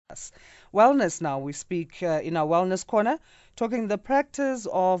Wellness now, we speak in our Wellness Corner, talking the practice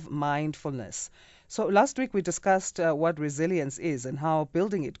of mindfulness. So last week we discussed what resilience is and how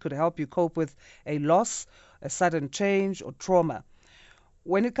building it could help you cope with a loss, a sudden change, or trauma.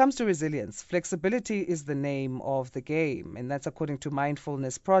 When it comes to resilience, flexibility is the name of the game, and that's according to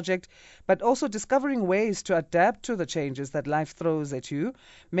Mindfulness Project. But also discovering ways to adapt to the changes that life throws at you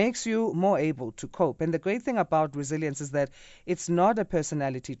makes you more able to cope. And the great thing about resilience is that it's not a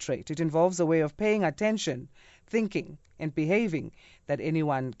personality trait. It involves a way of paying attention, thinking, and behaving that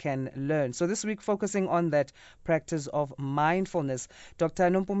anyone can learn. So this week, focusing on that practice of mindfulness, Dr.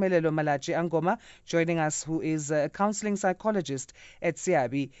 Nompumelelo Malatji-Angoma joining us, who is a counselling psychologist at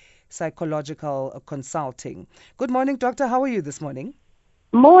Seabi Psychological Consulting. Good morning, doctor. How are you this morning?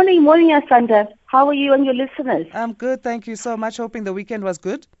 Morning, Asanda. How are you and your listeners? I'm good, thank you so much. Hoping the weekend was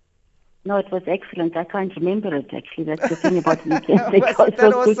good. No, it was excellent. I can't remember it, actually. That's the thing about weekends. It Was that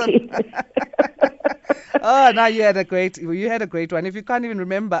so awesome? quickly. Oh, now you had a great one. If you can't even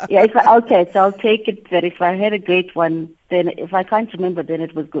remember. Yeah, okay, so I'll take it that if I had a great one, then if I can't remember, then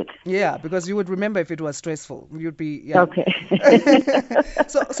it was good. Yeah, because you would remember if it was stressful. You'd be, yeah. Okay.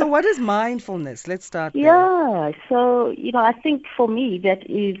 So what is mindfulness? Let's start there. Yeah, so, I think for me that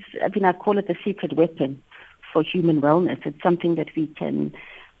is, I call it the secret weapon for human wellness. It's something that we can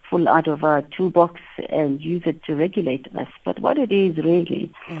pull out of our toolbox and use it to regulate us. But what it is really,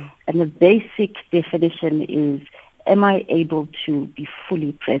 and the basic definition is, am I able to be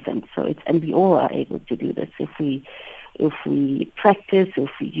fully present? And we all are able to do this if we practice,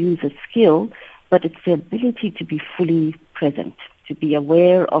 if we use a skill, but it's the ability to be fully present, to be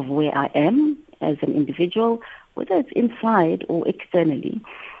aware of where I am as an individual, whether it's inside or externally,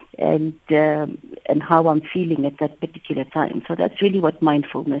 and how I'm feeling at that particular time. So that's really what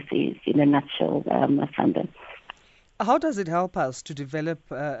mindfulness is in a nutshell, Asanda. How does it help us to develop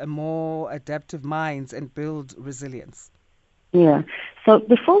a more adaptive minds and build resilience? Yeah. So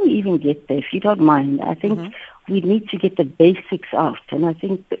before we even get there, if you don't mind, I think we need to get the basics out. And I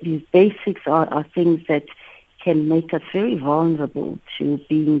think that these basics are things that can make us very vulnerable to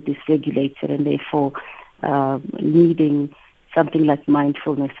being dysregulated and therefore needing something like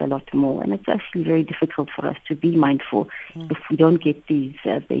mindfulness a lot more. And it's actually very difficult for us to be mindful if we don't get these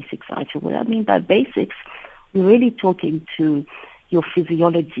basics out. What I mean by basics, we're really talking to your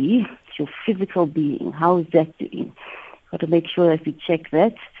physiology, your physical being. How is that doing? Got to make sure that we check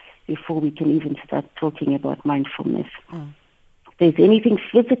that before we can even start talking about mindfulness. If there's anything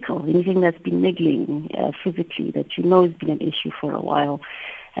physical, anything that's been niggling physically that you know has been an issue for a while,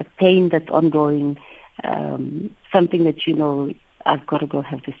 a pain that's ongoing, something that you know, I've got to go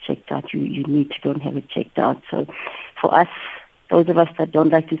have this checked out. You need to go and have it checked out. So for us, those of us that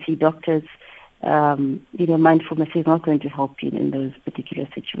don't like to see doctors, mindfulness is not going to help you in those particular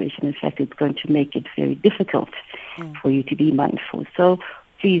situations. In fact, it's going to make it very difficult for you to be mindful. So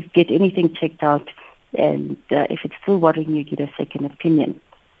please get anything checked out, and if it's still worrying you, get a second opinion.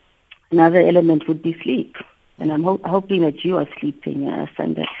 Another element would be sleep. And I'm hoping that you are sleeping,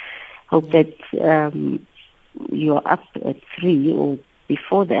 Sunday. Hope that you're up at 3 or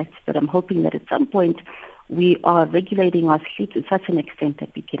before that, but I'm hoping that at some point we are regulating our sleep to such an extent that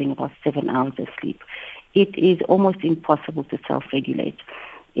we're getting about 7 hours of sleep. It is almost impossible to self-regulate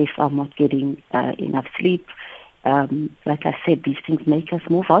if I'm not getting enough sleep. Like I said, these things make us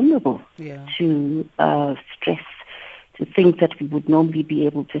more vulnerable to stress, to things that we would normally be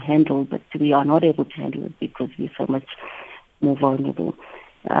able to handle, but we are not able to handle it because we're so much more vulnerable.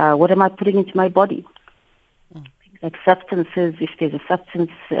 What am I putting into my body? Like substances, if there's a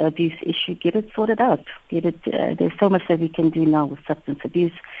substance abuse issue, get it sorted out. There's so much that we can do now with substance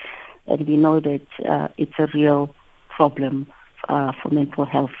abuse, and we know that it's a real problem for mental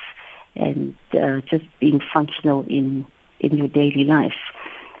health and just being functional in your daily life.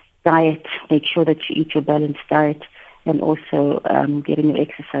 Diet, make sure that you eat your balanced diet, and also getting your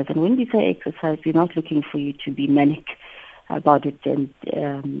exercise. And when we say exercise, we're not looking for you to be manic about it and,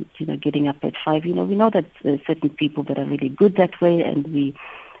 getting up at 5. We know that there are certain people that are really good that way, and we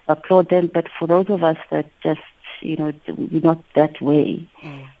applaud them. But for those of us that just, we're not that way,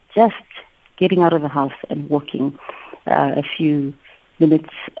 just getting out of the house and walking a few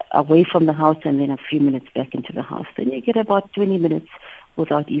minutes away from the house and then a few minutes back into the house. Then you get about 20 minutes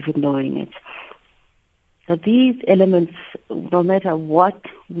without even knowing it. So these elements, no matter what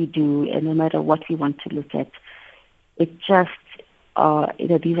we do and no matter what we want to look at, it just,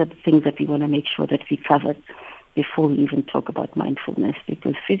 these are the things that we want to make sure that we cover before we even talk about mindfulness.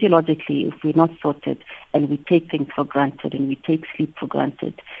 Because physiologically, if we're not sorted and we take things for granted and we take sleep for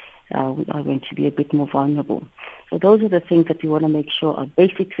granted, we are going to be a bit more vulnerable. So those are the things that we want to make sure are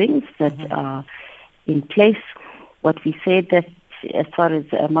basic things that are in place. What we said that as far as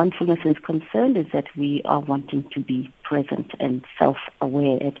mindfulness is concerned is that we are wanting to be present and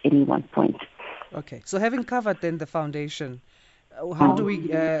self-aware at any one point. Okay, so having covered then the foundation, how do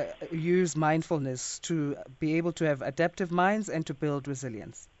we use mindfulness to be able to have adaptive minds and to build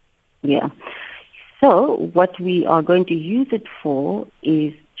resilience? Yeah. So what we are going to use it for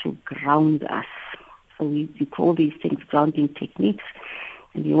is to ground us. So we call these things grounding techniques,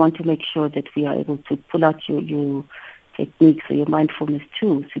 and we want to make sure that we are able to pull out your techniques or your mindfulness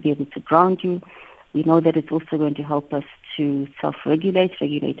tools to be able to ground you. We know that it's also going to help us to self-regulate,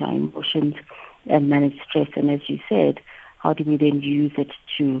 regulate our emotions, and manage stress. And as you said, how do we then use it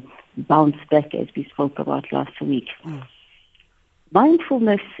to bounce back, as we spoke about last week?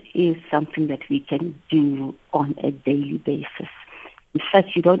 Mindfulness is something that we can do on a daily basis. In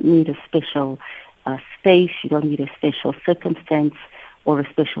fact, you don't need a special space, you don't need a special circumstance or a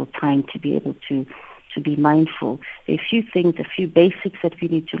special time to be able to be mindful. There are a few things, a few basics that we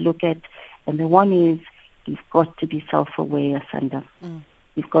need to look at, and the one is you've got to be self-aware, Sanda.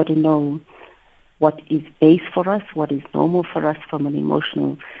 You've got to know what is base for us, what is normal for us from an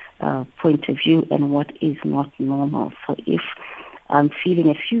emotional point of view, and what is not normal. So if I'm feeling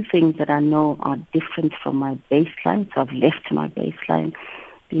a few things that I know are different from my baseline, so I've left my baseline,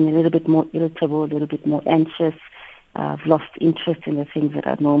 being a little bit more irritable, a little bit more anxious, I've lost interest in the things that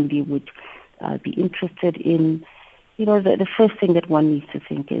I normally would be interested in. The first thing that one needs to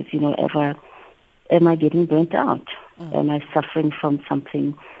think is, am I getting burnt out? Am I suffering from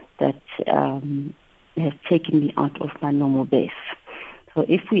something that has taken me out of my normal base? So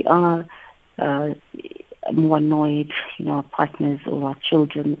if we are more annoyed, our partners or our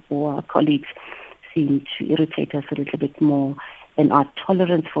children or our colleagues seem to irritate us a little bit more, and our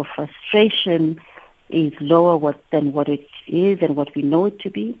tolerance for frustration is lower than what it is and what we know it to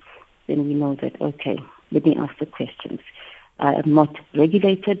be, then we know that, okay, let me ask the questions. I am not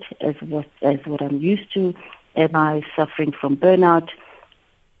regulated as what I'm used to. Am I suffering from burnout?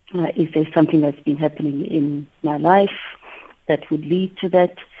 Is there something that's been happening in my life that would lead to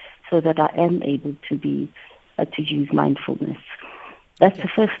that, so that I am able to to use mindfulness? That's the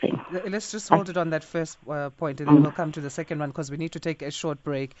first thing. Let's just hold it on that first point, and then we'll come to the second one, because we need to take a short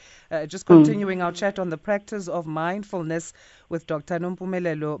break. Just continuing our chat on the practice of mindfulness with Dr.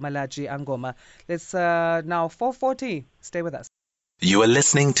 Nompumelelo Malatji-Angoma. Let's now 4:40. Stay with us. You are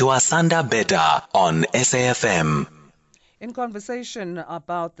listening to Asanda Beda on SAFM. In conversation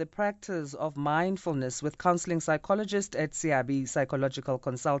about the practice of mindfulness with Counselling Psychologist at Seabi Psychological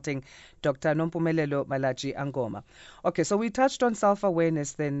Consulting, Dr. Nompumelelo Malatji-Angoma. Okay, so we touched on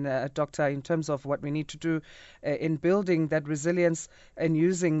self-awareness then, Doctor, in terms of what we need to do in building that resilience and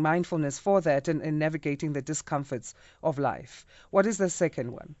using mindfulness for that and navigating the discomforts of life. What is the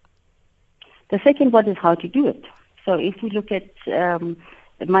second one? The second one is how to do it. So if we look at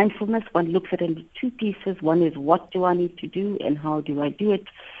mindfulness, one looks at it in two pieces. One is, what do I need to do and how do I do it?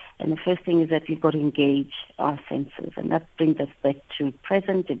 And the first thing is that we've got to engage our senses. And that brings us back to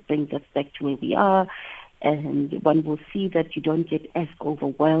present. It brings us back to where we are. And one will see that you don't get as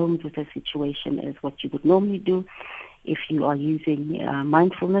overwhelmed with a situation as what you would normally do if you are using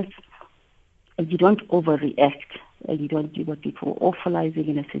mindfulness. And you don't overreact. You don't do what we call awfulizing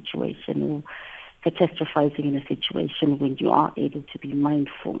in a situation or catastrophizing in a situation when you are able to be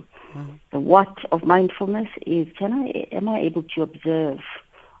mindful. The what of mindfulness is, am I able to observe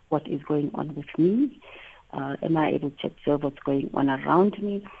what is going on with me? Am I able to observe what's going on around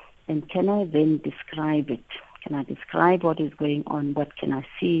me? And can I then describe it? Can I describe what is going on? What can I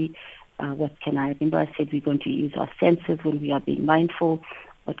see? Remember I said we're going to use our senses when we are being mindful.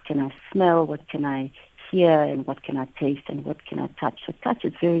 What can I smell? What can I hear? And what can I taste? And what can I touch? So touch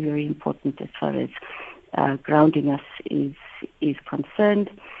is very, very important as far as grounding us is concerned.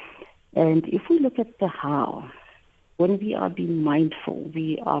 And if we look at the how, when we are being mindful,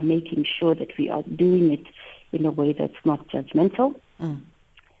 we are making sure that we are doing it in a way that's not judgmental.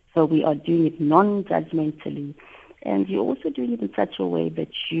 So we are doing it non-judgmentally. And you're also doing it in such a way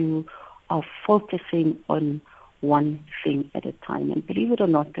that you are focusing on one thing at a time. And believe it or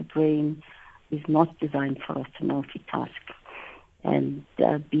not, the brain is not designed for us to multitask. And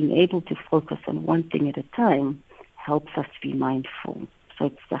being able to focus on one thing at a time helps us to be mindful. So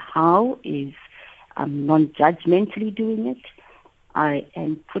it's the how is I'm non-judgmentally doing it. I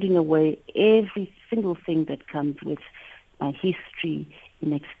am putting away every single thing that comes with my history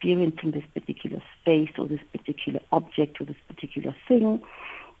in experiencing this particular space or this particular object or this particular thing,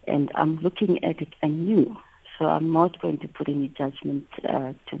 and I'm looking at it anew. so I'm not going to put any judgment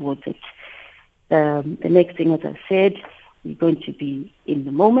towards it. The next thing, as I said, we're going to be in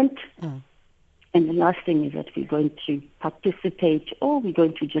the moment. And the last thing is that we're going to participate, or we're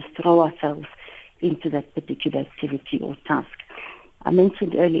going to just throw ourselves into that particular activity or task. I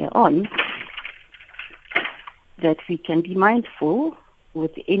mentioned earlier on that we can be mindful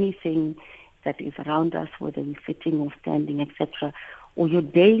with anything that is around us, whether we're sitting or standing, etc., or your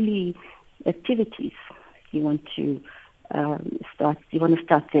daily activities. You want to start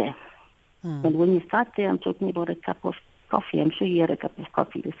there. And when you start there, I'm talking about a cup of coffee. I'm sure you had a cup of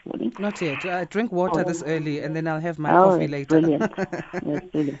coffee this morning. Not yet. I drink water this early, and then I'll have my coffee later. Brilliant. That's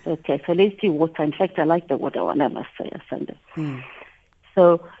brilliant. Okay, so let's do water. In fact, I like the water one, I must say, Asanda.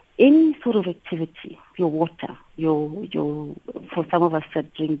 So any sort of activity, your water, your for some of us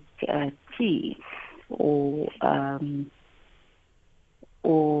that drink tea or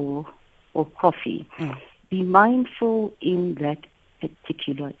coffee, be mindful in that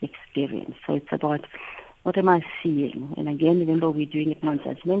particular experience. So it's about, what am I seeing? And again, remember, we're doing it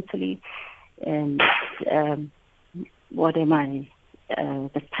non-judgmentally. And what am I,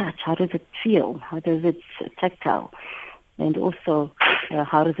 the touch, how does it feel? How does it tactile? And also,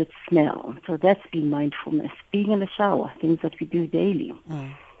 how does it smell? So that's being mindfulness. Being in the shower, things that we do daily.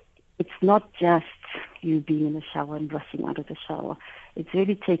 It's not just you being in the shower and rushing out of the shower. It's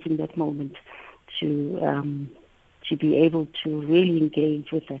really taking that moment to be able to really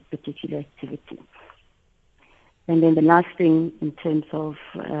engage with that particular activity. And then the last thing, in terms of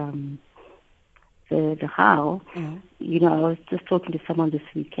the how, I was just talking to someone this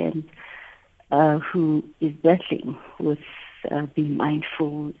weekend who is battling with being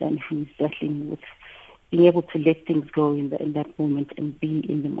mindful, and who's battling with being able to let things go in that moment and be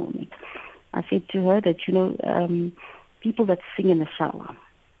in the moment. I said to her that, people that sing in the shower,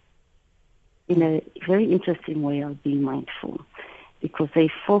 in a very interesting way, are being mindful, because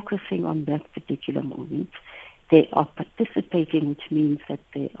they're focusing on that particular moment. They are participating, which means that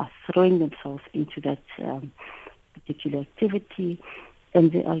they are throwing themselves into that particular activity,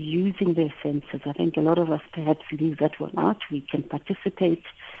 and they are using their senses. I think a lot of us perhaps leave that one out. We can participate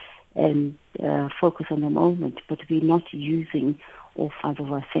and focus on the moment, but we're not using all 5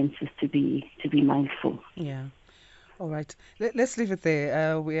 of our senses to be mindful. Yeah. All right. Let's leave it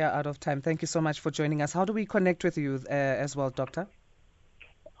there. We are out of time. Thank you so much for joining us. How do we connect with you as well, Doctor?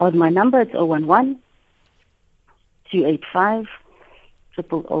 On my number, it's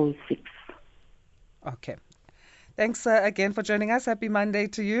 011-285-0006. Okay. Thanks again for joining us. Happy Monday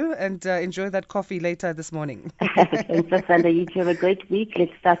to you, and enjoy that coffee later this morning. Thanks, Asanda. You have a great week.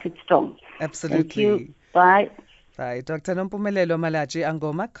 Let's start it strong. Absolutely. Thank you. Bye. Bye. Dr. Nompumelelo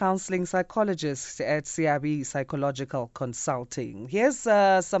Malatji-Angoma, Counselling Psychologist at Seabi Psychological Consulting. Here's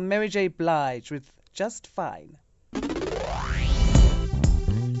some Mary J. Blige with Just Fine.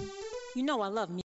 You know I love music.